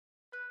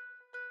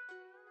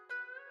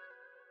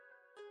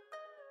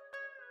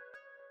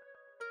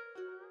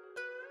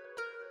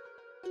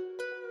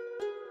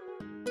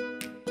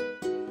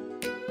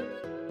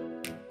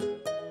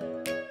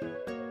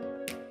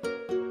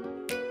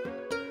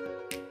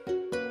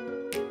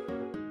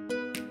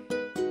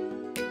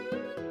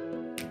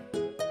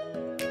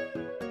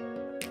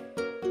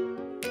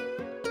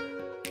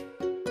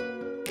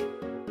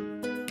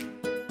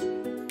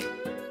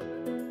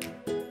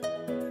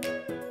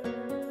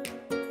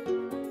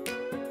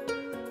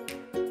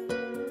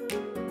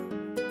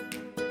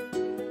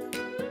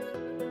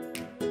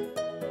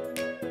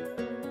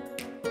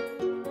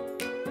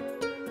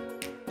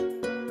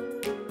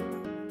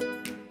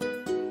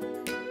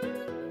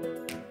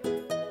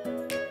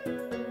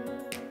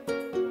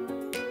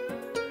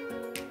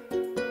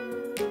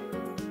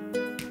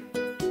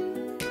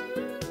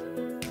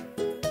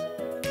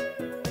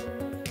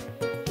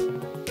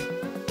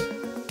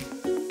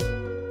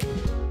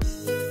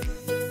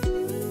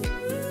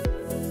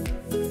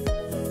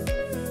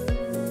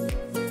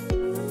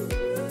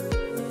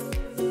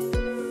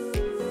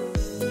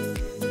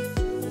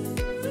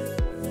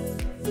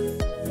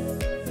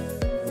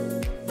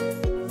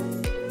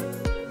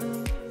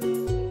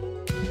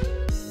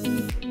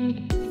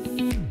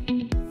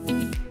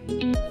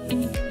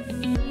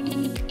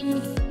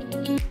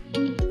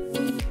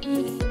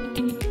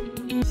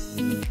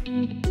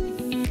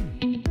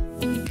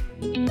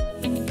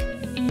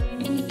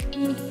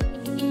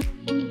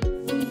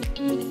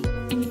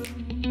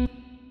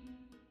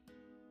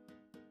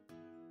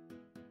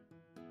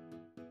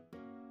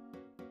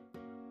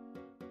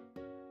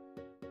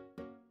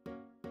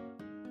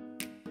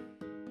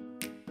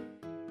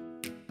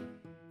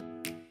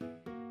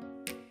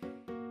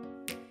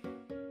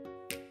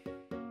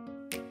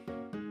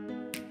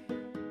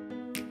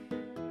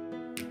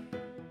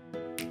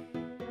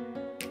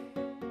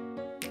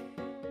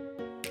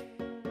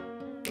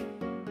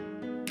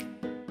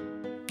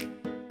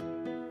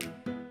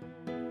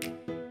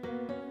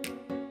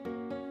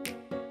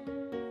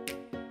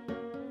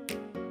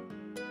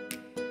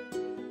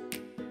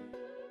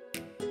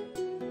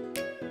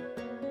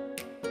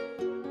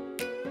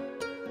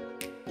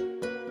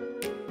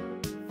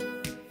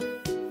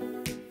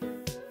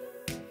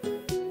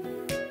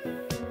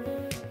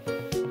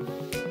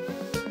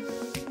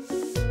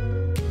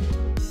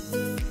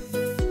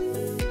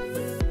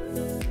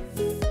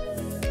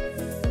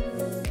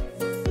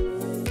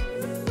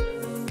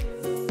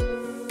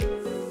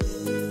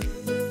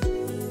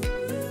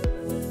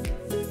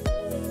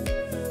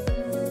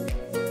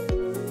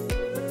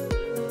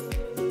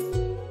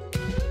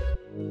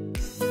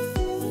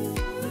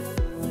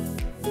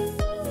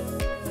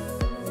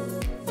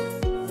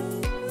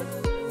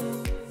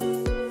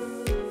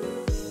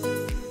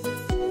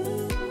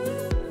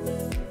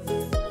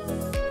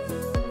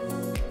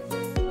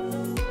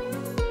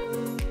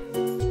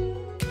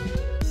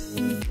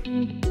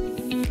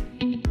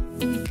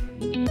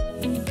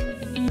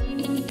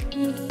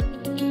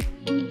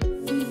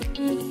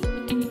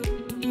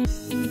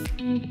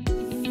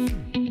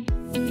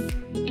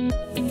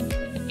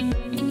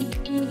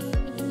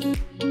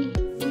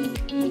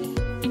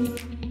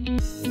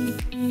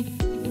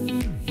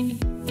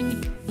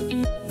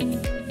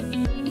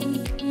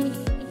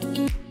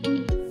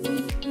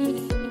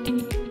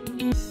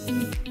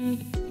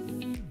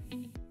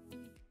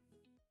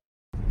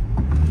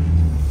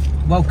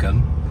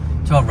welcome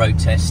to our road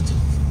test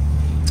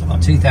of our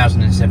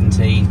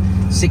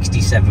 2017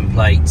 67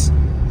 plate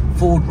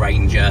Ford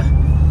Ranger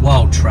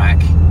Wildtrak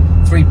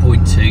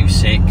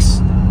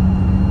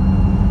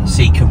 3.26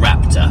 Seeker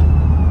Raptor.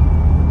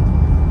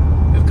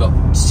 We've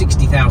got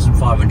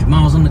 60,500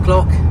 miles on the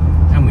clock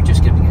and we're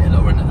just giving it a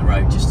little run at the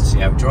road just to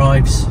see how it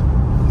drives.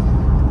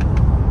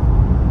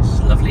 It's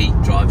lovely,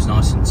 drives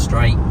nice and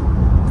straight,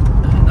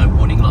 no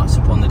warning lights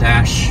up on the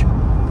dash.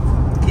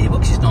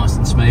 Gearbox is nice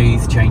and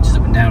smooth, changes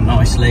up and down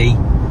nicely.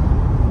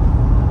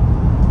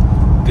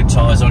 Good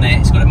tyres on it.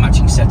 It's got a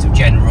matching set of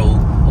general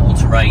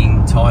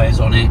all-terrain tyres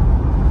on it.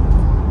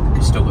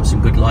 It's still got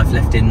some good life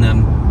left in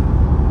them.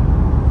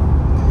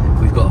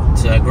 We've got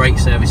great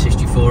service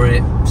history for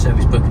it,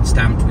 service book and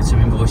stamped with some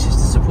invoices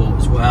to support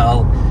as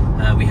well.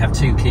 We have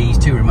two keys,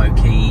 two remote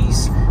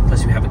keys,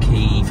 plus we have a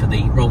key for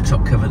the roll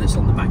top cover that's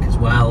on the back as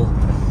well.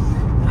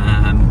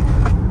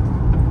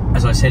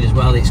 As I said as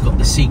well, it's got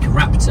the Seeker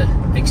Raptor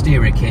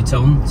exterior kit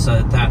on,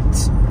 so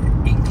that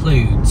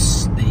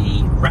includes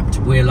the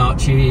Raptor wheel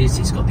arches,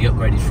 it's got the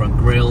upgraded front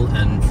grille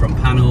and front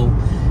panel,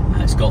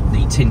 it's got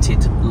the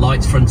tinted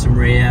lights front and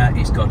rear,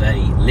 it's got a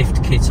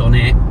lift kit on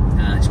it,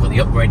 it's got the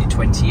upgraded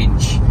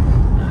 20-inch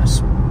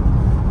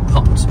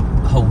popped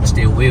hold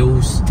steel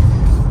wheels.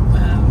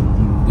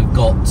 We've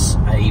got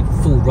a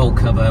full roll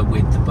cover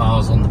with the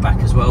bars on the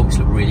back as well, which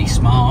look really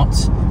smart.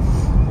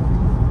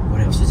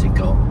 What else has it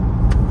got?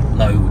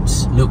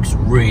 Loads. Looks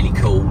really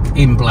cool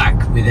in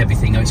black with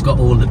everything. It's got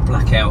all the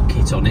blackout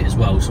kit on it as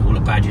well, so all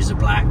the badges are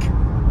black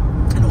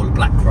and all the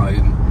black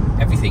chrome.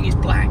 Everything is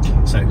black,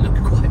 so it looks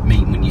quite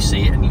mean when you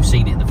see it, and you've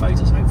seen it in the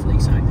photos hopefully.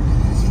 So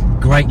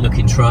great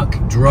looking truck,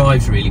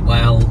 drives really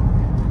well,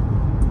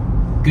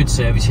 good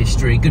service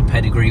history, good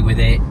pedigree with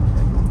it.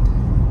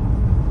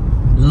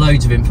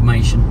 Loads of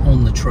information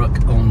on the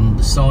truck on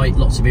the site,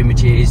 lots of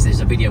images.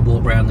 There's a video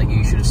walk around that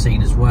you should have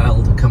seen as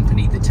well to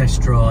accompany the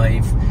test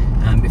drive.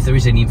 If there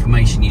is any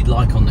information you'd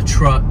like on the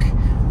truck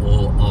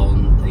or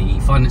on the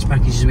finance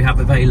packages we have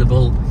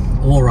available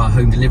or our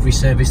home delivery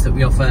service that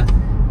we offer,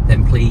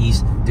 then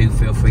please do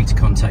feel free to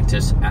contact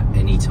us at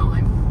any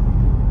time.